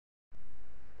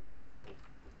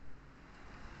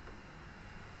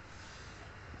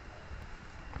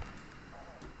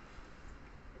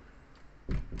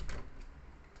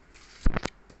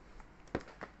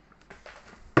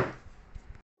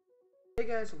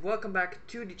guys, welcome back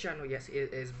to the channel. Yes,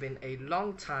 it has been a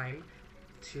long time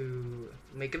to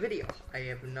make a video. I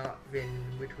have not been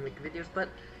to make videos, but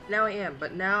now I am.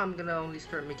 But now I'm gonna only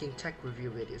start making tech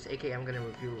review videos, aka I'm gonna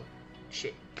review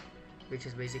shit, which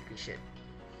is basically shit.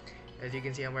 As you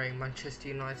can see, I'm wearing Manchester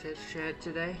United shirt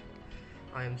today.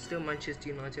 I am still Manchester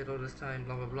United all this time,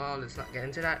 blah blah blah. Let's not get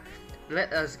into that.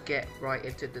 Let us get right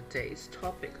into today's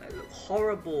topic. I look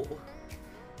horrible.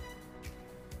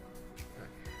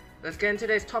 Let's get into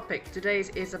today's topic. Today's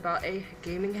is about a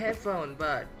gaming headphone,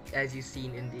 but as you've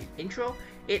seen in the intro,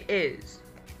 it is.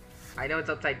 I know it's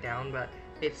upside down, but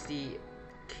it's the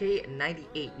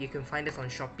K98. You can find this on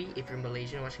Shopee if you're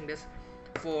Malaysian watching this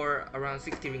for around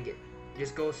 60 ringgit.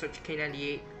 Just go search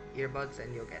K98 earbuds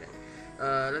and you'll get it.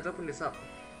 Let's open this up.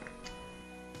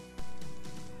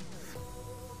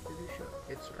 Is it sharp?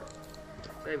 It's sharp.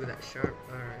 Sorry with that sharp.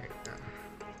 Alright.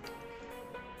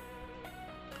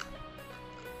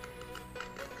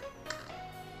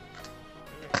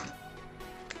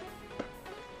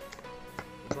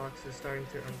 Box is starting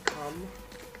to uncome.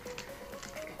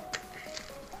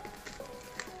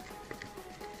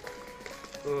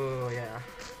 Oh yeah.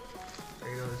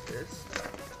 There goes this.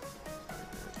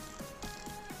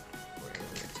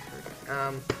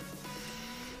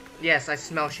 Yes, I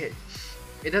smell shit.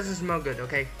 It doesn't smell good,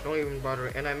 okay? Don't even bother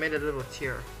it. And I made a little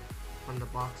tear on the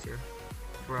box here.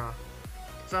 Bruh.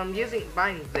 So I'm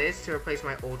buying this to replace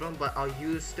my old one, but I'll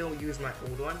still use my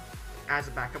old one as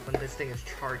a backup when this thing is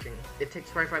charging. It takes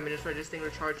 45 minutes for this thing to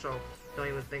charge, so don't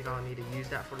even think I'll need to use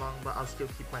that for long, but I'll still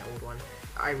keep my old one.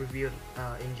 I reviewed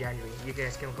in January. You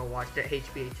guys can go watch the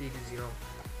HBA320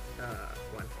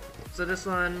 one. So this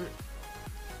one,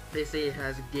 they say it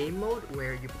has game mode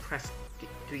where you press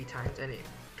 3 times and it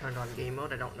turned on game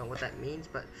mode. I don't know what that means,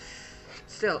 but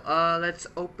still, let's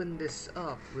open this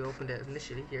up. We opened it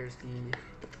initially. Here's the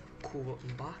cool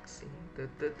unboxing.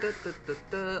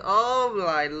 Oh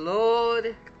my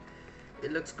lord,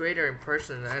 it looks greater in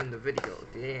person than in the video.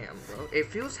 Damn, bro, it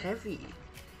feels heavy.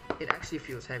 It actually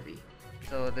feels heavy.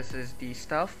 So this is the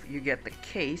stuff. You get the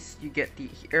case, you get the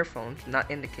earphones, not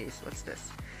in the case. What's this?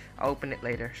 I'll open it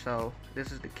later. So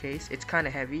this is the case. It's kind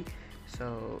of heavy,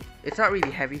 so it's not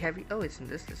really heavy. Oh, it's in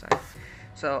this design.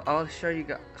 So I'll show you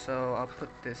guys. So I'll put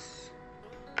this,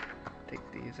 take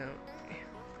these out.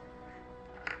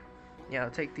 Yeah, I'll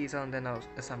take these out and then I'll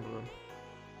assemble them.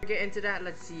 To get into that,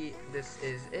 let's see. This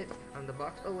is it on the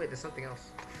box. Oh wait, there's something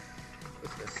else.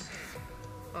 What's this?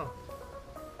 Oh,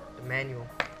 the manual.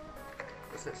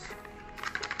 What's this?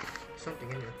 Something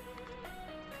in here.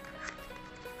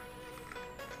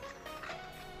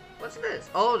 What's this?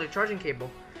 Oh, the charging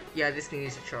cable. Yeah, this thing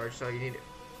needs to charge, so you need it.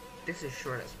 This is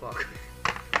short as fuck.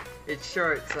 It's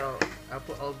short, so I'll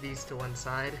put all these to one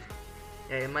side.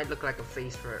 Yeah, it might look like a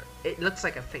face for it. Looks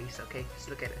like a face, okay? Just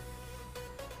look at it.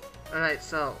 Alright,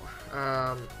 so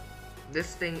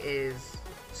this thing is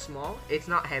small. It's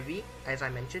not heavy, as I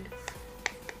mentioned.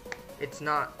 It's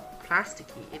not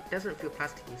plasticky. It doesn't feel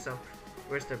plasticky. So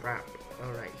where's the wrap?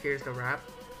 Alright, here's the wrap.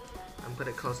 I'm put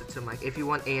it closer to mic. If you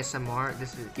want ASMR,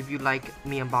 this is, if you like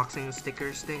me unboxing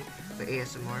stickers thing, the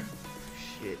ASMR.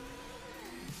 Shit.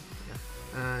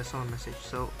 Yeah. It's on message.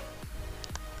 So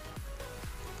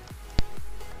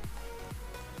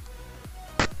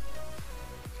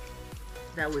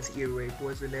that was ear rape,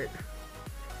 wasn't it?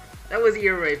 That was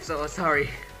ear rape, so sorry.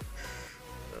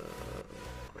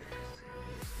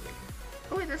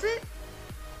 Oh wait, that's it?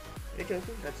 Okay,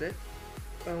 that's it?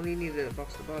 I only needed to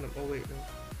box the bottom. Oh wait, no.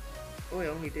 Oh, I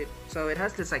only did. So it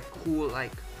has this like cool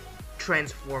like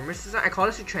Transformers design. I call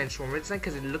this a Transformer design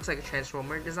because it looks like a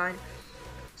Transformer design.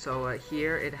 So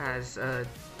here it has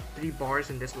 3 bars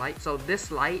in this light. So this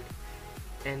light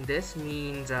and this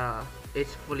means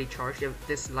it's fully charged. If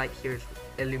this light here is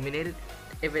illuminated,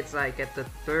 if it's like at the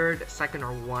 3rd, 2nd,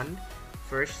 or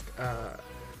 1st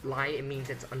light, it means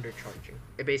it's under charging.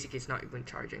 It basically it's not even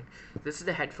charging. This is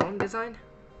the headphone design.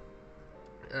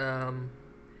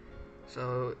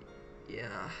 So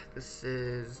yeah, this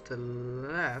is the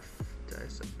left, I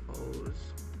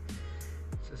suppose.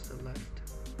 This is the left.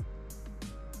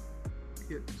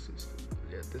 Yeah,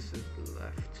 this is the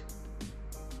left.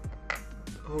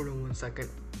 Hold on 1 second.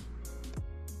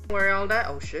 Don't worry all that.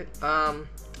 Oh shit. So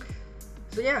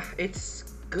yeah,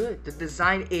 it's good. The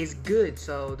design is good.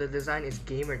 So the design is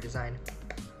gamer design.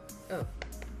 Oh,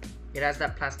 it has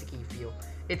that plasticky feel.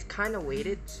 It's kind of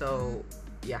weighted, so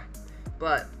yeah.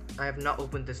 But I have not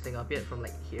opened this thing up yet from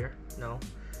like here. No.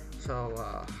 So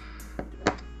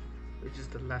which is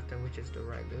the left and which is the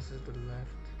right? This is the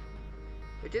left.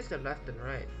 Which is the left and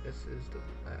right? This is the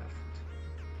left.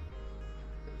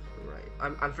 This is the right.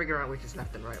 I'm figuring out which is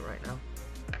left and right now.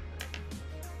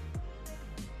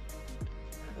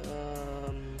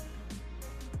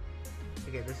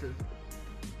 Okay, this is.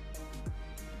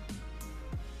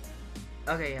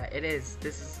 Okay, yeah, it is.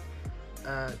 This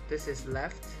is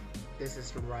left. This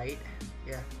is right.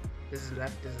 Yeah, this is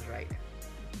left. This is right.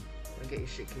 Don't get your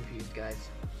shit confused, guys.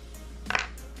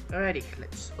 Alrighty,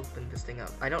 let's open this thing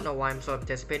up. I don't know why I'm so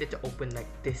anticipated to open like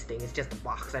this thing. It's just a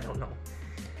box. I don't know.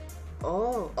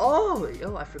 Oh,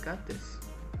 I forgot this.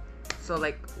 So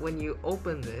like when you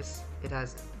open this, it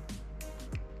has.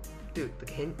 Dude,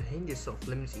 the hinge is so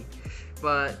flimsy.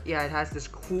 But yeah, it has this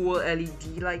cool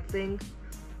LED like thing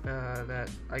that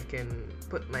I can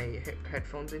put my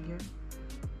headphones in here.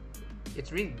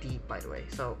 It's really deep, by the way.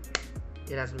 So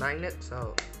it has a magnet.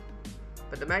 So.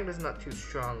 But the magnet's not too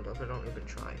strong though, so don't even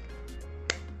try.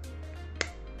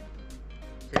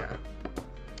 Yeah.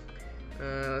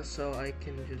 So I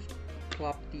can just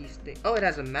plop these things. Oh, it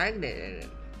has a magnet in it.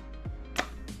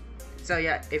 So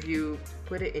yeah, if you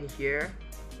put it in here,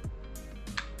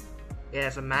 it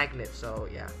has a magnet, so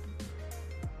yeah.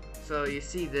 So you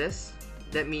see this?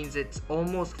 That means it's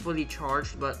almost fully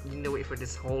charged, but you need to wait for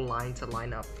this whole line to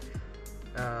line up.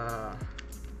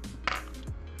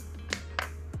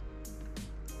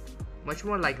 Much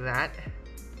more like that.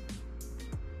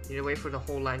 You need to wait for the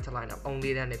whole line to line up.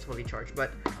 Only then it's fully charged.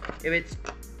 But if it's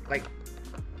like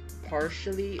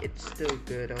partially, it's still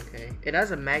good. Okay. It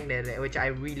has a magnet in it, which I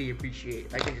really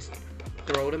appreciate. I can just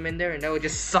throw them in there and that would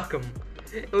just suck them.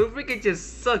 It would freaking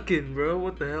just suck in, bro.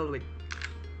 What the hell? Like,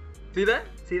 see that?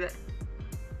 See that?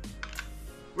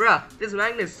 Bruh, this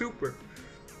magnet is super.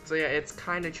 So yeah, it's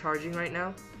kind of charging right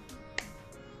now.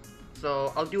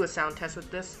 So I'll do a sound test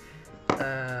with this.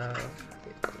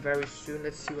 Very soon.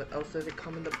 Let's see what else does it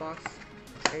come in the box.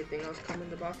 Anything else come in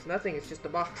the box? Nothing, it's just a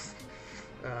box.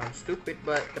 I'm stupid,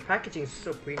 but the packaging is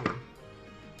so premium.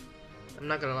 I'm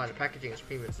not gonna lie, the packaging is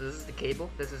premium. So this is the cable.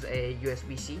 This is a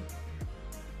USB-C.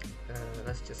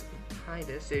 Let's just tie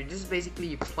this. So just basically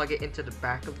you plug it into the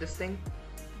back of this thing.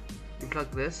 You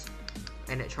plug this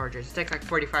and it charges. It takes like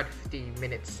 45 to 50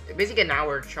 minutes. Basically an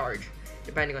hour charge,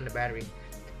 depending on the battery.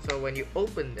 So when you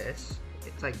open this,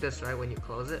 it's like this, right? When you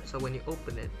close it. So when you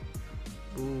open it,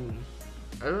 boom.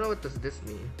 I don't know what does this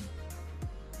mean.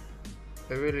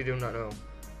 I really do not know.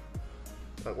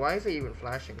 But why is it even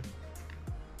flashing?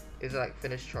 Is it like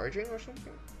finished charging or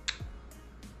something?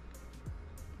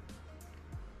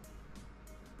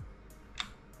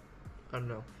 I don't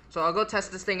know. So I'll go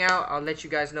test this thing out. I'll let you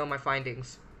guys know my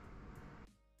findings.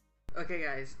 Okay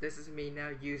guys, this is me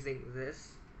now using this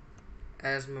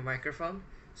as my microphone.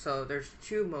 So there's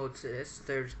two modes to this.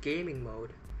 There's gaming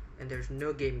mode and there's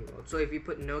no gaming mode. So if you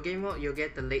put no gaming mode, you'll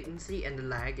get the latency and the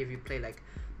lag if you play like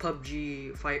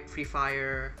PUBG, Free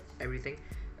Fire, everything.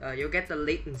 You'll get the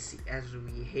latency as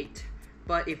we hate.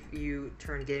 But if you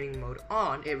turn gaming mode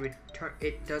on,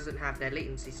 it doesn't have that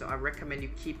latency. So I recommend you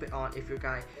keep it on. If you're a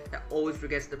guy that always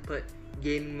forgets to put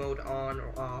gaming mode on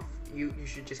or off, you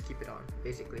should just keep it on,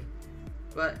 basically.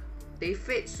 But they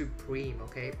fit supreme,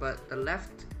 okay? But the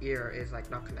left ear is like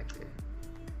not connected.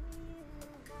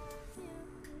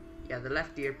 Yeah, the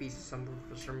left earpiece is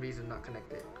for some reason not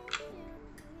connected.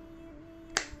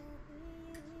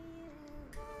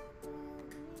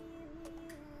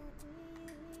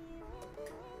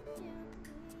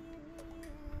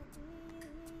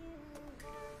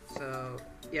 So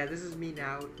yeah, this is me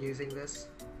now using this.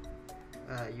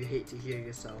 You hate to hear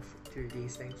yourself through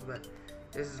these things, but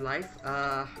this is life.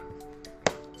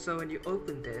 So when you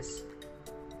open this,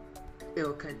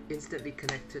 it'll instantly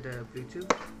connect to the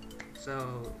Bluetooth.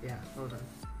 So yeah, hold on.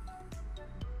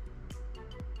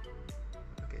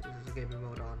 Okay, this is gaming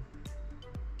mode on.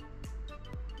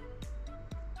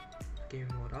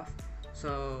 Gaming mode off.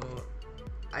 So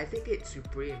I think it's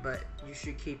supreme, but you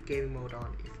should keep gaming mode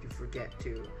on if you forget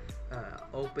to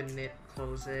open it,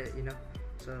 close it, you know.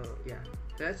 So yeah,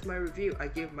 that's my review. I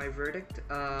give my verdict.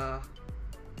 My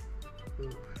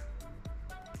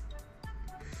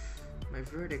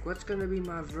verdict. What's gonna be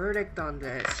my verdict on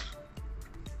this?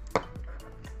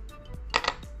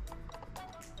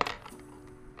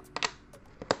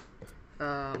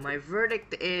 My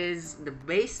verdict is the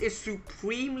bass is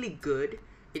supremely good.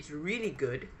 It's really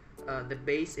good. The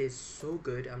bass is so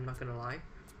good, I'm not gonna lie.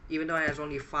 Even though it has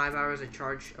only 5 hours of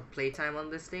charge of playtime on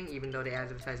this thing, even though they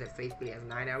advertise that faithfully has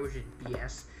 9 hours, it's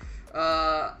BS.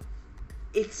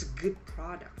 It's a good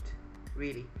product,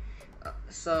 really.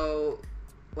 So,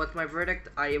 what's my verdict?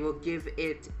 I will give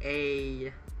it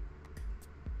a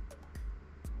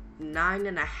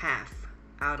 9.5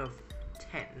 out of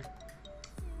 10.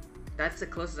 That's the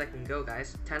closest I can go,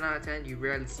 guys. 10 out of 10, you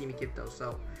rarely see me give those.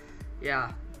 So,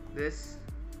 yeah, this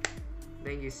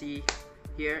thing you see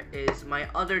here is my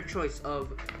other choice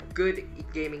of good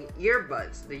gaming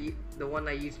earbuds. The one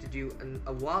I used to do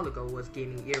a while ago was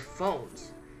gaming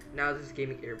earphones. Now this is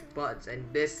gaming earbuds, and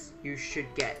this you should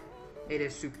get. It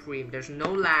is supreme. There's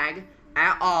no lag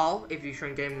at all if you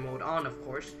turn gaming mode on, of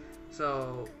course.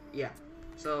 So yeah.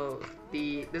 So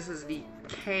this is the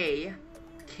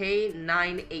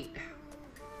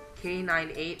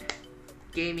K98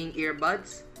 gaming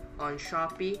earbuds on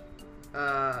Shopee.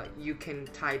 You can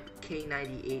type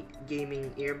K98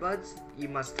 gaming earbuds. You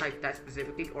must type that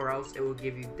specifically, or else it will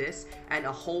give you this and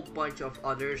a whole bunch of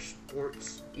other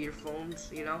sports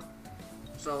earphones, you know.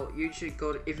 So you should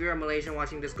go to, if you're a Malaysian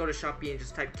watching this, go to Shopee and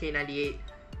just type K98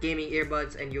 gaming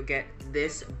earbuds, and you'll get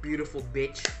this beautiful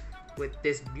bitch with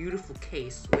this beautiful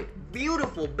case with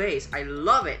beautiful bass. I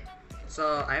love it.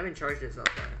 So I haven't charged this up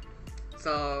there.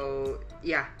 So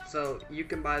yeah, so you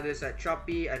can buy this at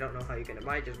Shopee. I don't know how you're gonna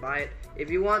buy it, just buy it if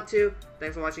you want to.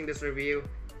 Thanks for watching this review.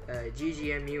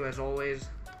 GGMU as always.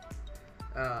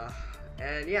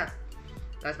 And yeah,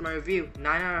 that's my review.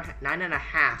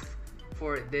 9.5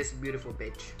 for this beautiful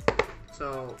bitch.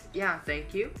 So yeah,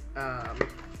 thank you.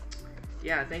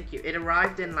 Yeah, thank you. It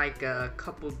arrived in like a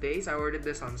couple days. I ordered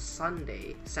this on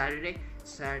Saturday, Sunday,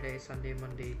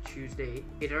 Monday, Tuesday.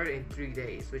 It arrived in 3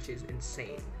 days, which is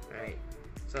insane, right?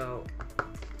 So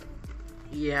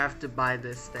you have to buy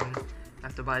this thing. I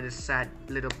have to buy this sad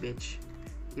little bitch,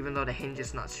 even though the hinge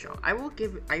is not strong. I will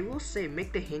say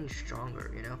make the hinge stronger,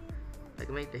 you know,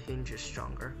 like make the hinges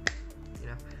stronger, you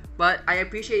know. But I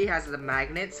appreciate it has the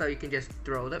magnet, so you can just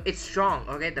throw them. It's strong,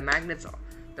 okay? The magnets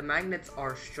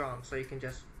are strong, so you can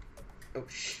just, oh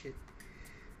shit,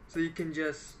 so you can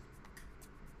just,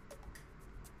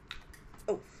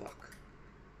 oh fuck.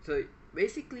 So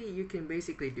basically you can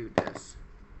basically do this.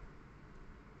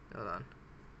 Hold on.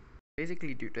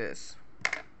 Basically do this.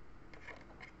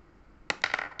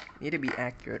 Need to be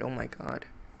accurate. Oh my god.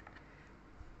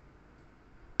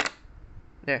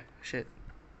 There. Shit.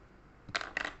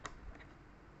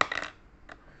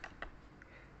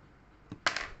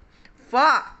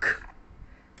 Fuck!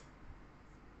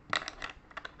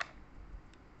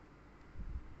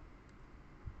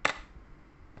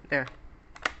 There.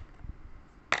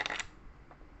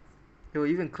 You'll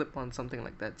even clip on something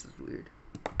like that. It's weird.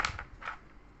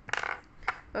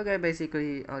 Okay,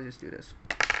 basically, I'll just do this.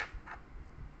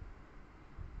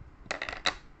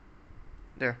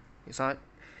 There. You saw it?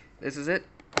 This is it.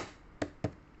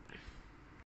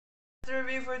 That's the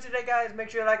review for today, guys. Make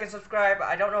sure you like and subscribe.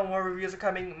 I don't know more reviews are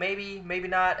coming. Maybe, maybe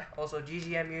not. Also,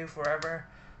 GGMU forever.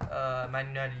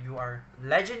 Man, you are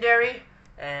legendary.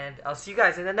 And I'll see you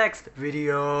guys in the next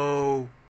video.